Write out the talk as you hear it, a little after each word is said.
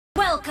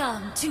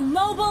Welcome to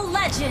Mobile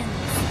Legends!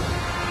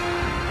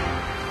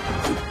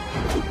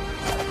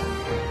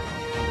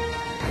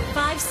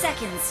 Five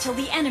seconds till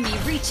the enemy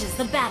reaches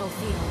the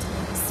battlefield.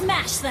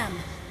 Smash them!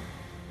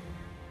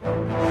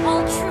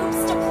 All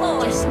troops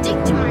deployed! Just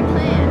stick to my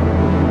plan.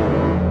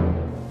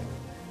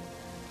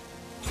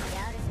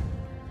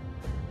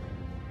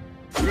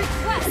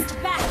 Request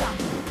backup!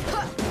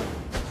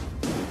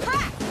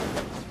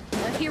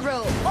 The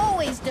hero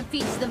always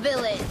defeats the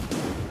villain.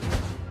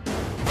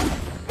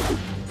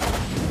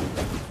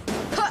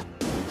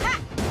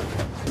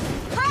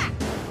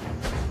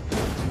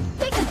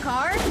 Pick a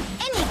card,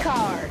 any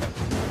card.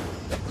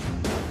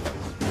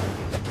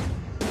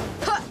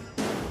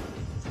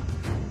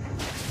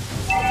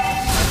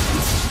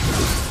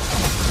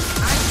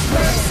 I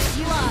swear,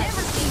 you've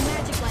never seen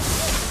magic like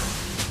this.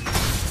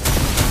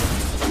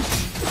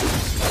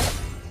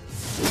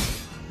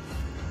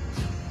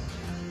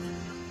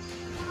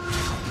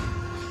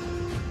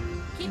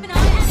 Keep an eye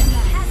on enemy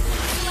has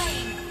been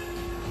slain!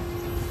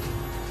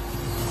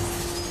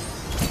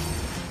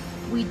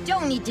 We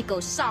don't need to go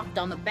soft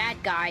on the bad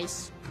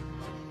guys.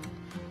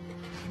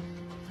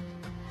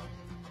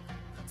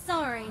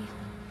 Sorry.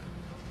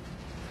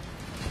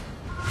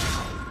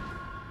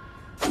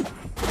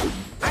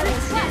 I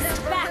will stand up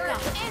Request for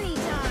backup. her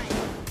anytime.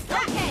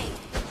 Okay!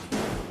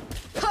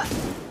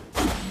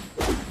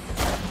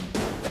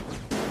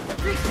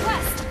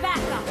 Request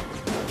backup!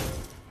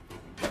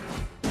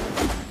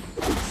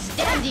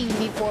 Standing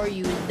before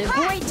you is the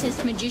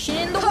greatest magician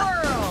in the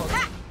world.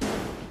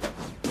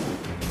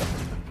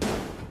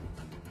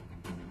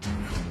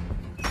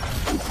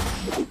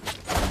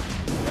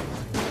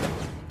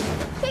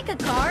 Pick a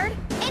card,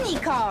 any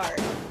card.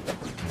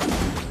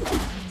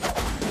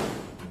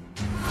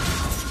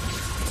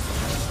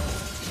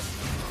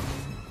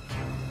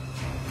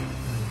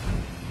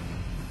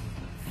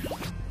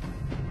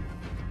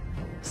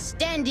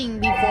 Standing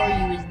before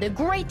you is the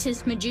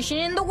greatest magician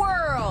in the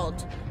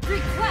world.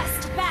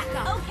 Request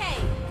backup! Okay!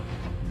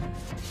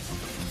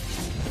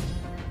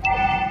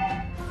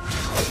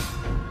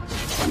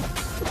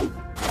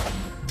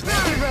 The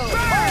hero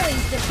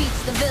always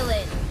defeats the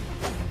villain.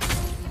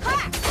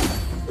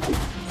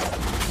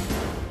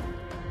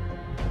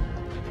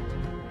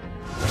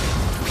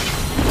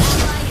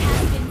 Ally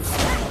has been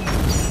slain.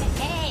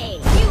 Hey,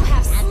 You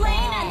have slain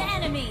bad.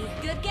 an enemy!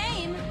 Good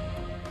game!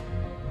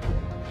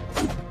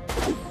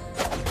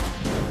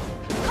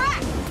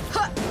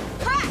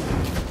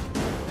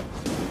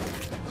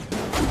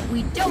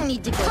 we don't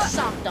need to go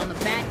soft on the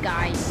bad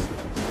guys.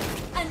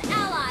 An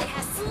ally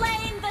has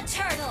slain the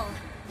turtle!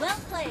 Well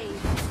played!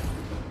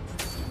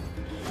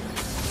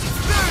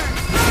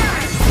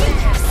 You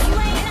have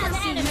slain Never an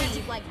seen enemy!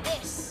 magic like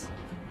this.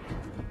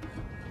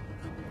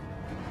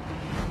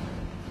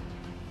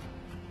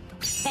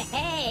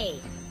 Hey,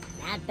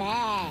 not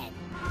bad.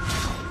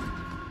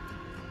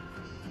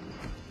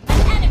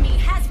 An enemy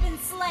has been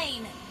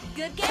slain!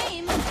 Good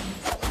game!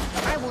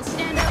 I will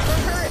stand up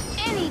for her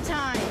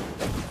anytime.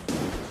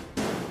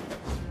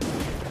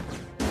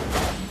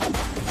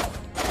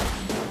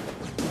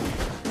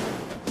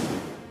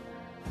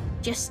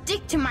 Just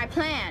stick to my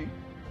plan.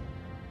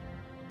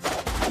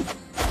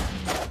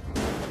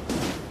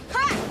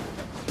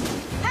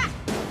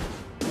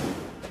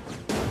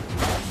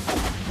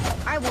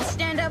 I will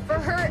stand up for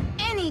her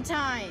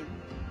anytime.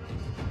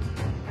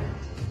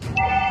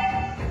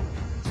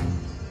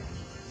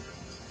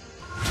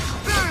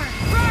 Burn,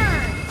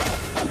 burn.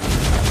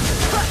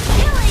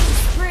 Killing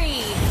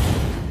spree!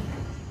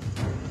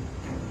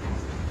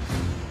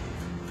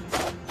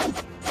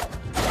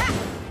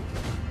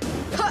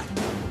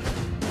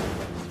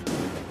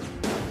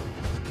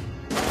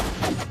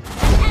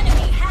 An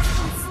enemy has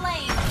been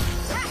slain!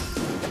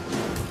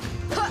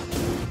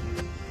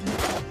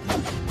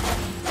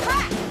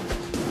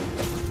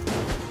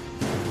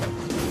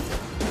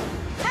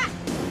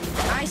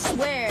 I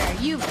swear,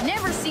 you've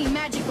never seen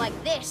magic like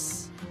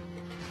this.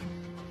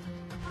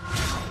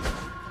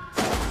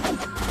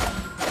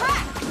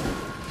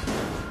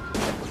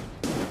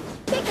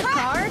 Pick a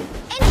card,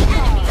 any Enemy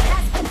card.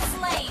 has been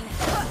slain!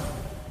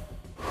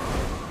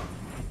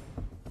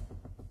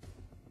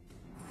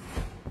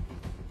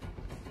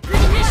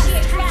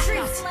 Initiate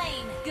retreat!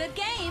 Slain! Good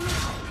game!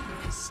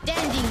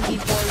 Standing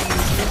before you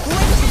is the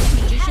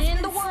greatest magician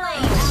in the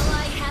world.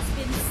 Ally has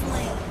been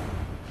slain!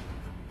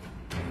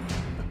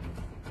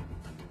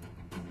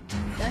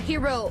 The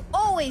hero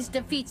always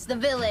defeats the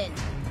villain.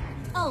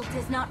 Ult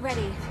is not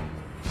ready.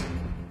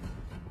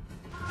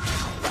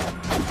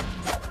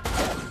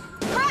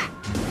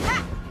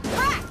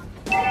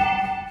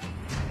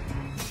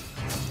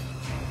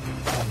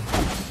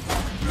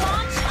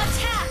 Launch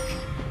attack!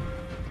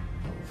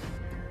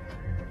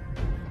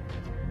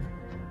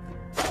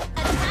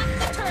 Attack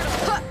the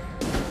turtle!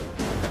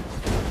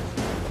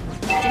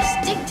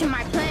 Just stick to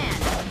my plan.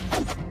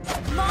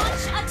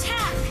 Launch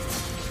attack!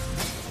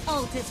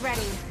 Ult is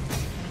ready.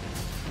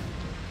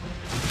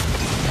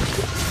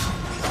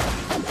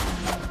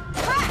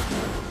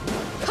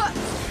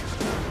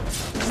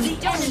 The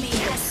enemy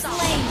has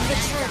slain the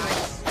turtle.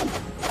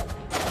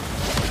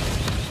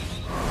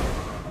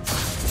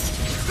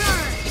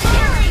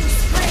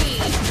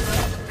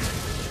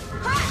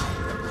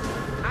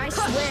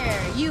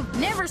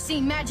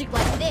 seen magic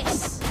like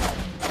this.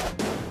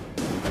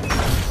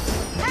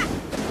 Ha!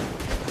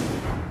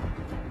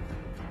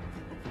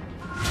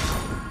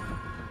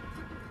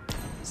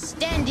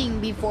 Standing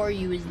before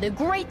you is the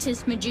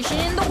greatest magician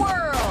in the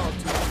world.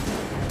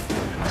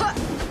 Ha!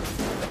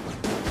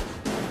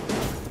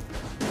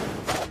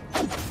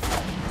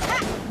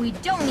 Ha! We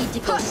don't need to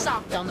go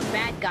soft on the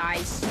bad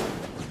guys.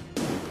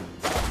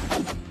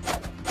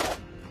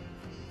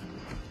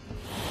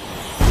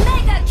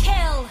 Mega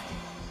kill!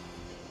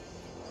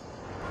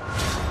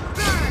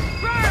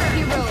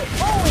 Hero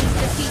always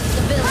defeats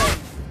the villain.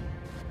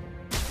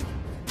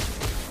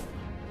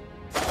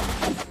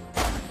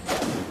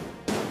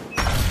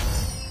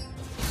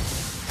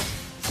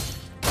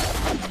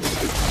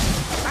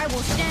 I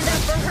will stand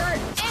up for her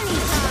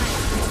anytime.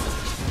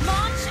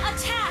 Launch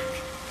attack!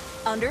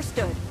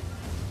 Understood.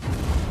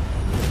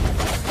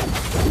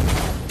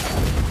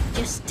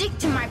 Just stick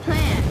to my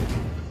plan.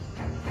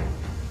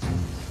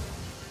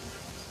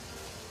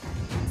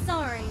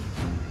 Sorry.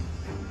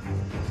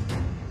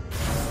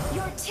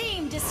 Your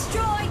team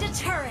destroyed a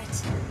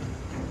turret.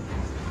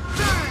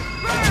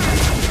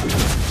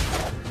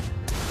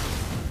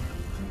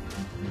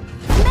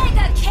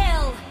 Mega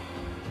kill!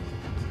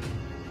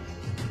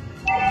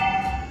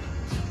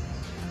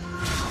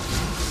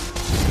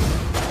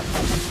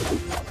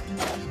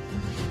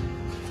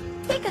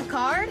 Pick a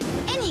card,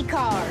 any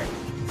card.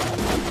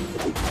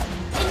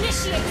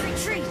 Initiate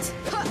retreat!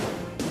 Huh.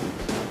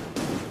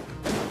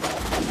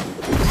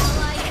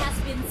 Ally has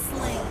been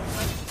slain.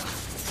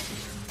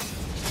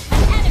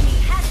 An enemy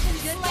has been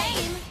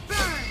slain.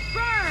 Burn,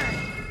 burn.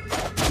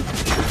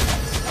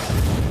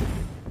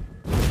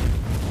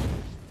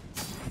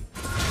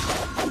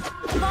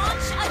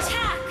 Launch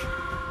attack!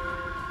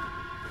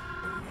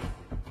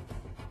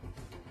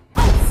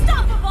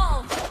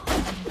 Unstoppable!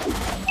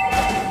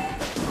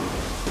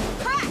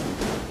 Ha!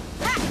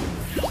 Ha!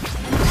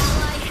 An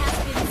ally has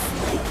been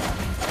slain.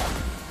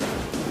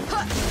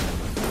 Huh.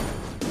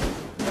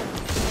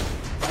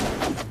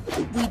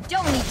 We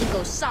don't need to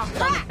go soft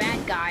on the bad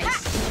guys.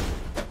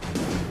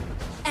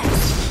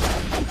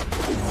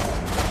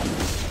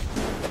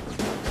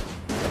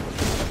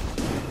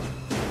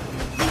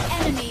 The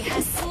enemy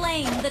has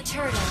slain the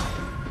turtle.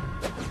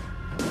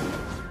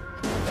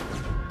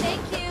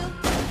 Thank you.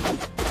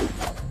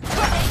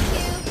 Thank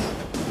you.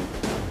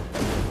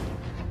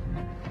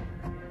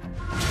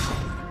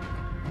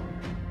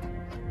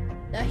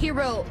 The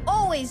hero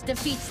always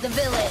defeats the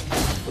villain.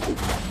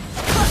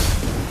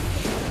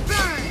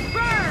 Burn,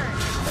 burn.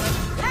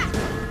 Ha!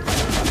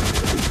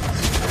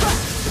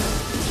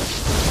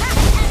 An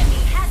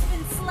enemy has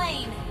been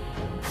slain.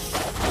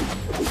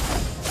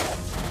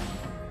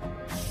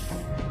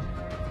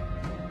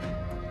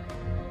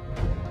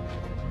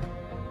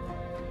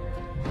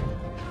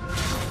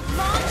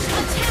 Launch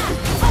attack!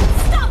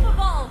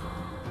 Unstoppable!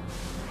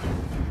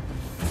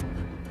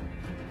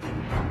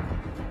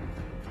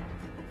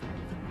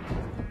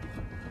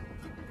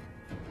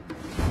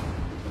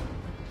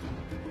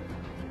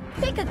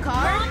 Pick a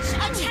card, Launch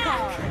any attack.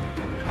 card.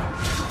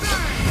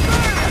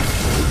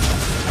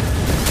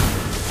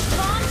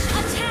 Launch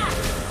attack!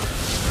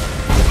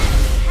 An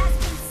enemy has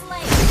been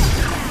slain.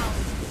 Down.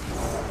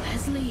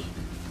 Leslie,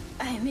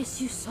 I miss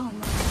you so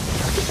much.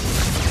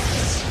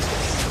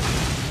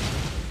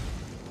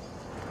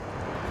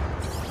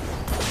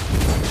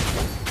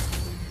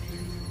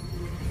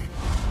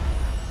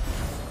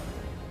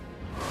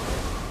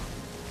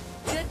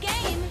 Good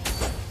game.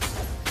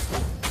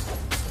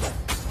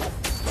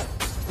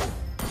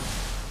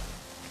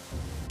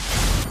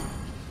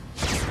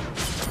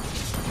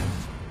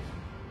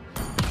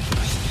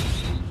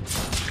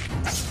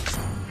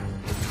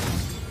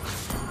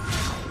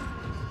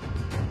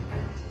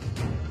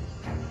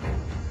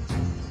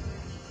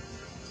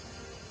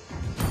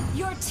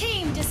 Your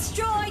team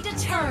destroyed a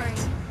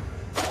turret.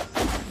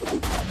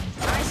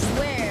 I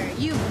swear,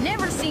 you've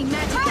never seen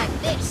magic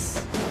like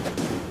this.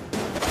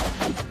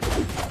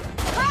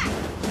 Ha!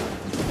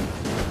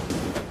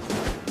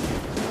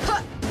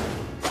 Huh.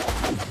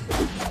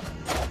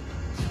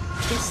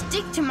 Just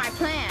stick to my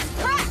plan.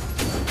 Ha!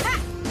 Ha!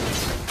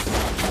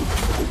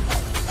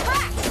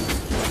 Ha!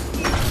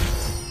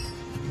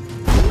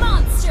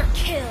 Monster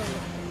kill.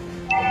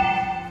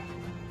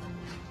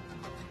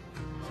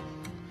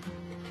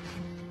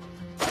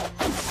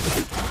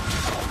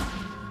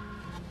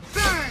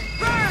 Burn,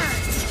 burn.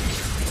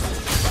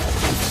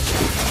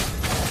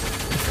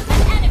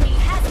 An enemy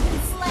has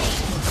been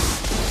slain.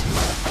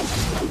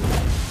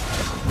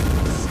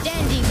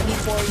 Standing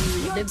before you,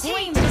 Your the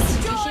team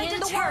greatest destroyed magician in a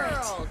the turret.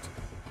 world.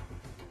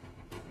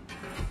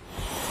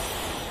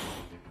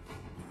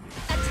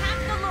 Attack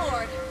the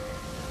Lord.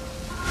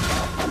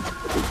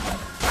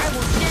 I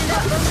will stand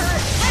up for her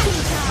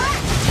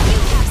anytime. You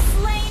have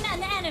slain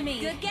an enemy.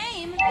 Good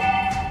game.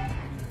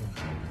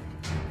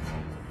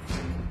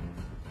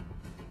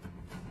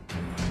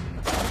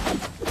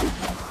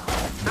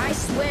 I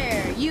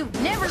swear, you've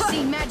never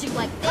seen magic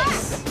like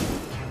this.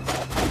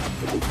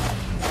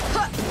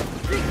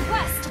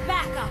 Request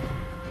backup.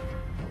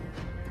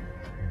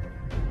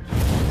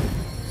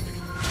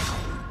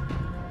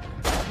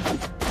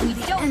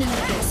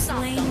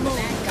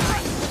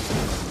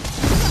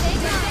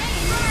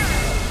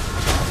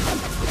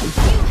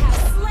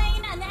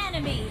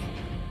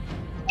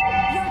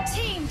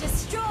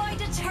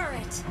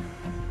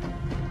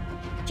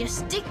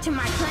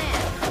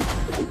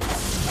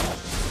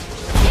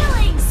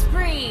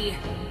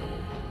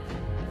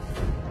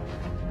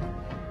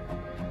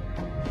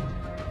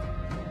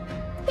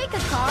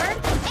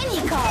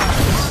 any card.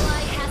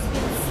 Ally has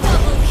been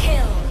double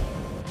kill.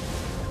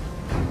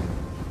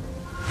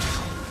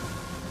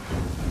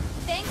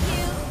 Thank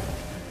you.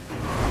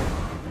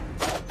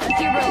 A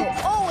hero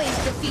always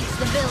defeats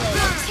the villain.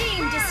 Your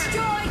team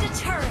destroyed a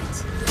turret.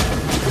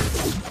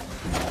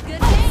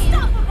 Good game.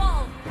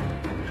 Unstoppable.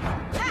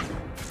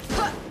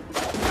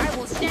 I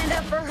will stand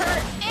up for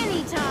her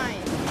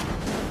anytime.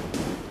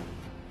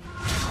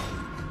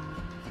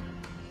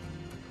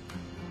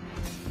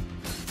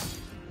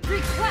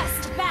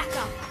 Request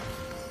backup.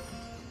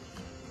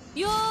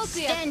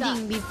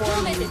 Standing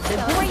before you is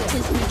the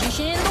greatest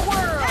magician in the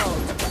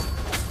world.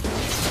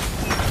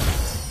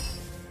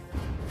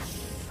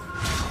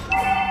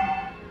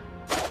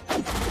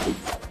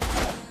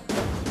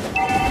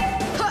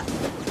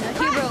 The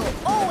hero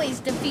always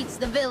defeats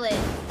the villain.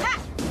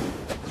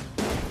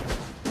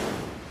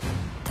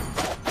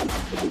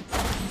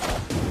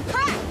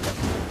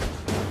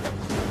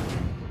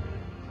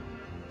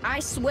 I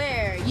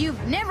swear,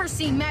 you've never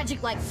seen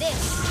magic like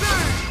this.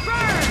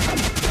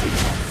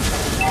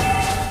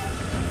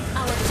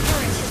 Our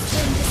turret has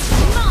been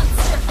destroyed.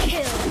 Monster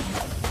kill.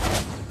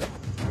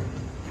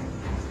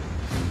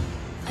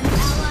 An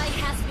ally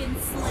has been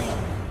slain.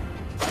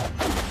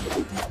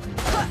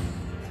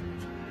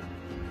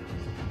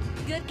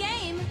 Good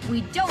game.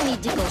 We don't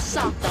need to go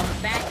soft on the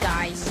bad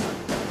guys.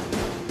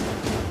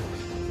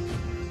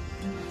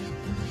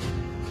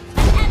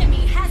 An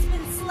enemy has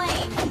been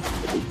slain.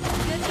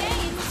 Good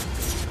game.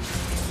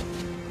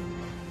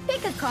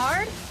 Pick a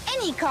card,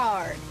 any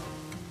card.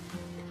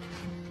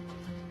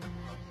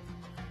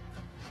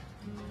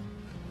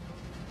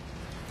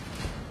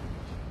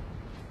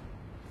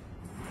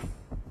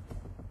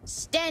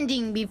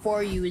 Standing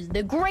before you is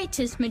the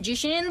greatest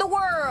magician in the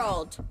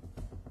world.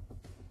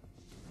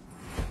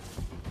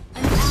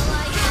 An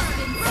ally has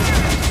been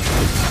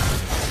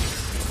slain.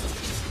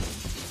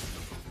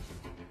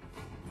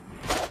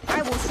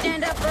 I will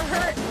stand up for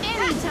her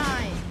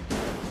anytime.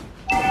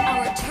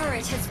 Our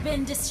turret has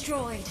been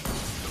destroyed.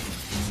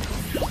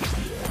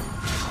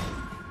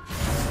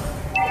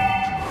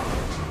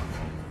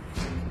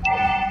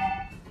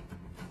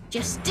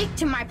 Just stick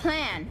to my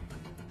plan.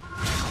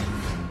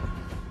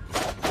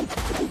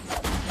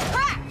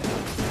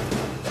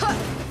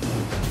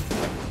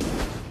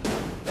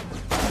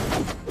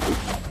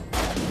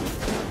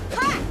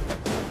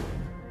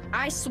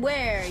 I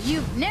swear,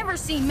 you've never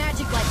seen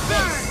magic like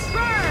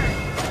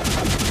this.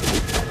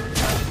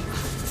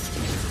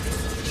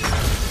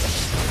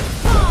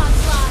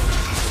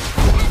 Godlike.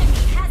 An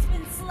enemy has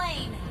been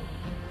slain.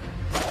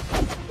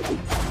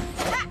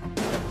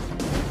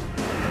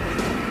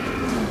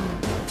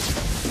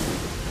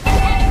 An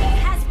enemy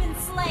has been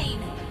slain.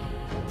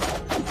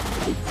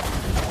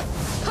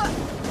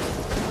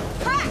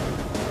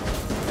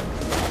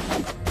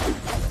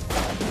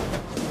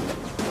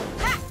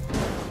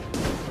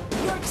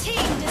 Your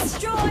team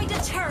destroyed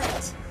a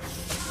turret.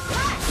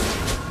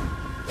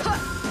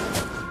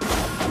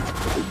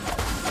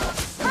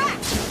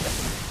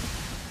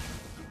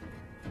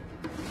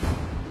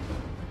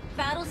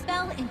 Battle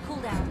spell in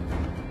cooldown.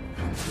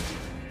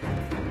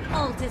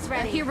 Ult is A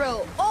ready.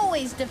 hero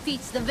always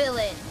defeats the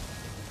villain.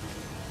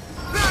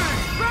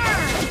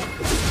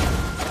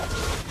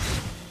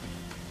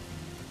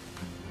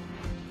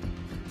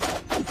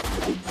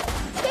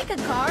 Pick a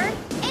card,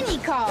 any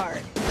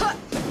card.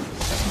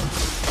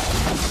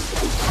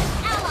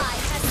 Ally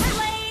has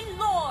slain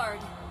Lord.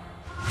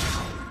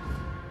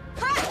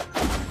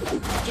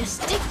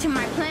 Just stick to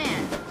my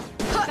plan.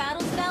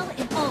 Battle spell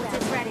in ult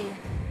is ready.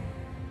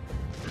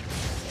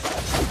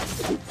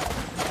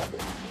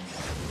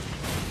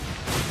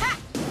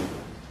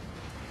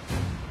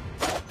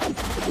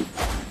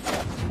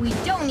 We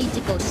don't need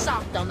to go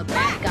soft on the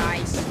bad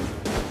guys.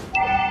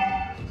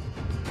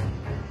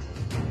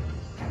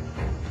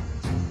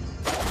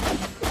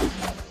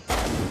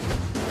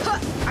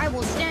 I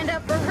will stand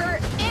up for her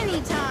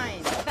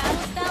anytime.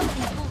 Battle spell in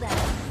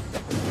cooldown.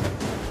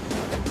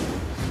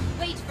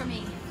 Wait for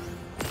me.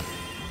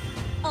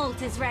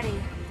 Ult is ready.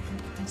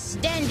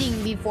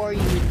 Standing before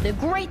you is the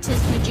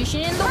greatest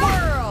magician in the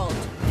world.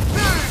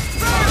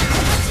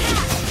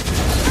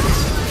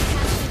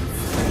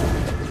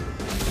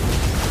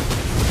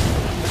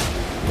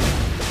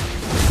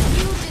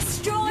 You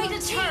destroyed a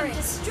turret.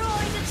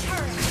 Destroyed a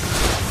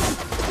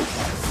turret.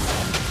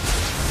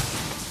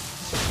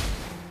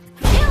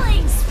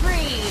 Killing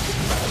spree.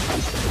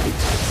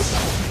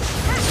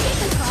 Pick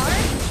a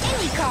card,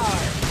 any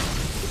card.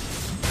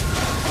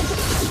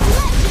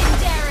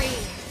 Legendary.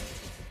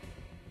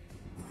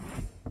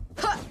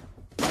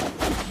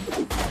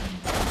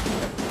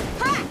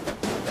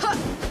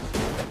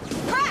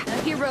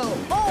 The hero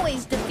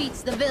always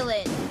defeats the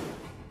villain.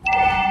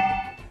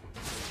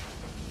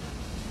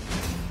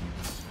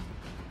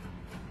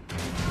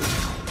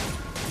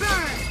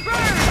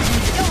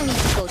 You don't need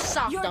to go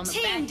soft Your on the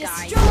team bad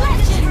guys. destroyed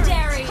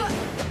legendary.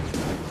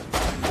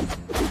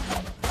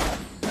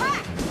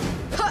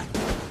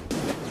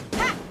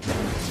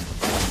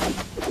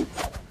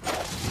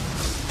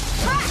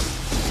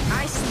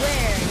 I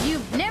swear,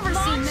 you've never seen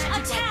Launch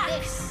magic attack.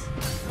 like this.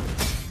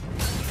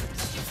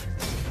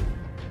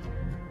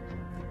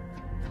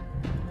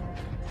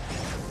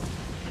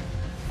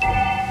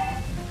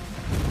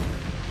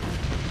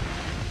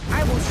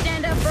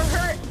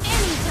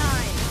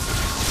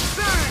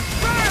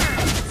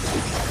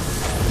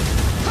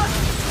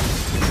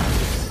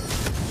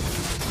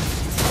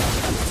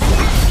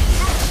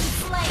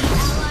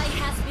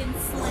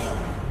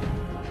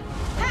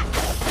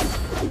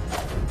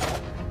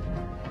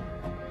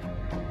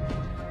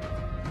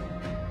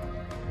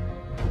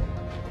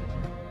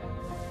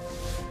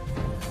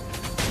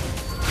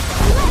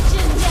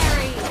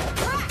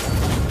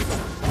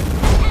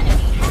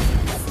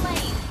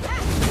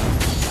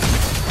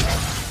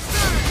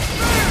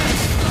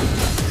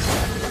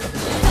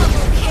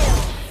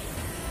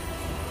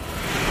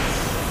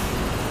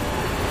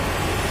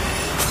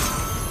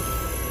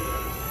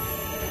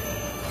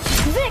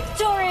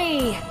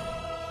 victory!